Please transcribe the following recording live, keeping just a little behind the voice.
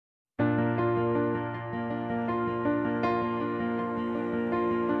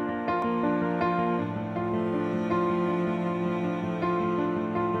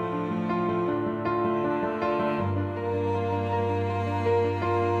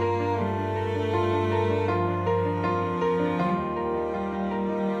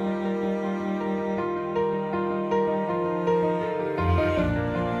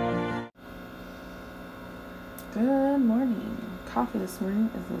coffee this morning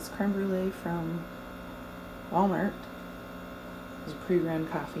is this creme brulee from Walmart. It's a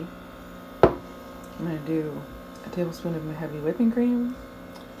pre-ground coffee. I'm going to do a tablespoon of my heavy whipping cream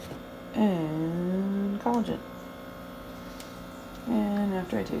and collagen. And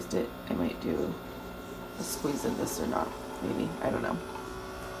after I taste it, I might do a squeeze of this or not. Maybe. I don't know.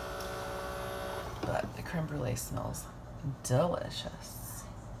 But the creme brulee smells delicious.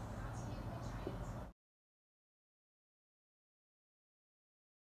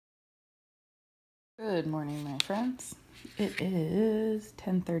 Good morning, my friends. It is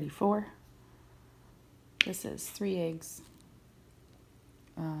 10:34. This is 3 eggs,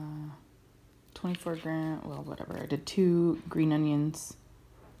 24 gram, well, whatever. I did 2 green onions,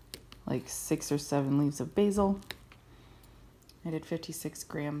 like 6 or 7 leaves of basil. I did 56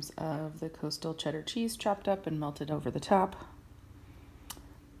 grams of the coastal cheddar cheese chopped up and melted over the top.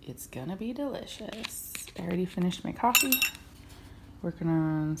 It's gonna be delicious. I already finished my coffee, working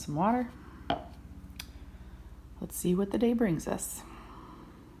on some water. Let's see what the day brings us.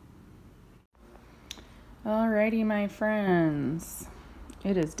 Alrighty, my friends.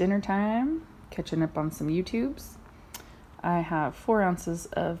 It is dinner time. Catching up on some YouTubes. I have 4 ounces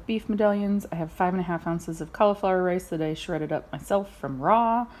of beef medallions. I have 5.5 ounces of cauliflower rice that I shredded up myself from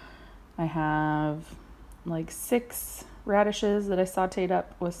raw. I have like 6 radishes that I sauteed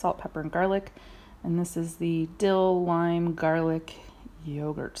up with salt, pepper, and garlic. And this is the dill, lime, garlic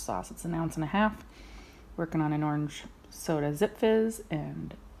yogurt sauce. It's 1.5 ounces. Working on an orange soda Zip Fizz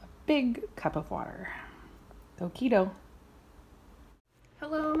and a big cup of water. Go keto.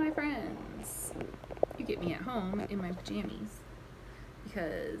 Hello, my friends. You get me at home in my pajamas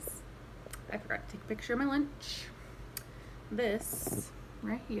because I forgot to take a picture of my lunch. This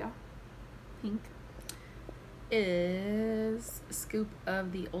right here, pink, is a scoop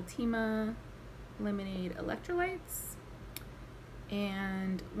of the Ultima lemonade electrolytes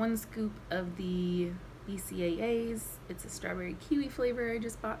and 1 scoop of the BCAAs. It's a strawberry kiwi flavor I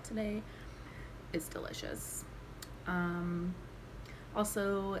just bought today. It's delicious.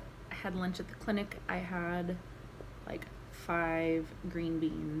 Also, I had lunch at the clinic. I had like 5 green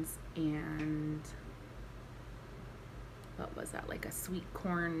beans and what was that, like a sweet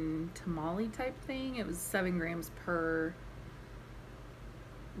corn tamale type thing. It was 7 grams per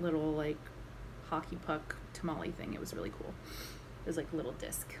little like hockey puck tamale thing. It was really cool. It was like a little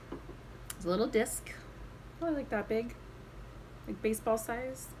disc. It was a little disc. Probably like that big, like baseball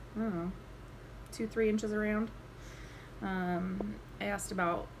size. I don't know, 2-3 inches around. I asked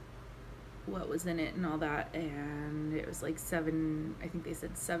about what was in it and all that, and it was like 7, I think they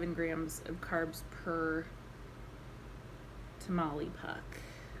said 7 grams of carbs per tamale puck.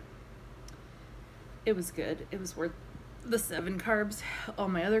 It was good. It was worth the 7 carbs. All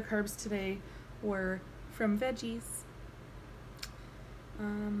my other carbs today were from veggies.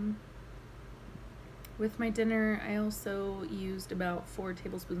 With my dinner, I also used about 4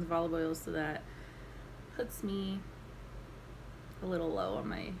 tablespoons of olive oil, so that puts me a little low on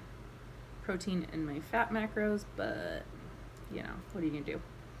my protein and my fat macros, but you know, what are you gonna do?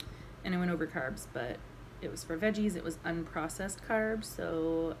 And I went over carbs, but it was for veggies. It was unprocessed carbs,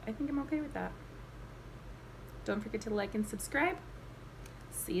 so I think I'm okay with that. Don't forget to like and subscribe.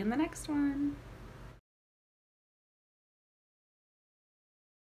 See you in the next one.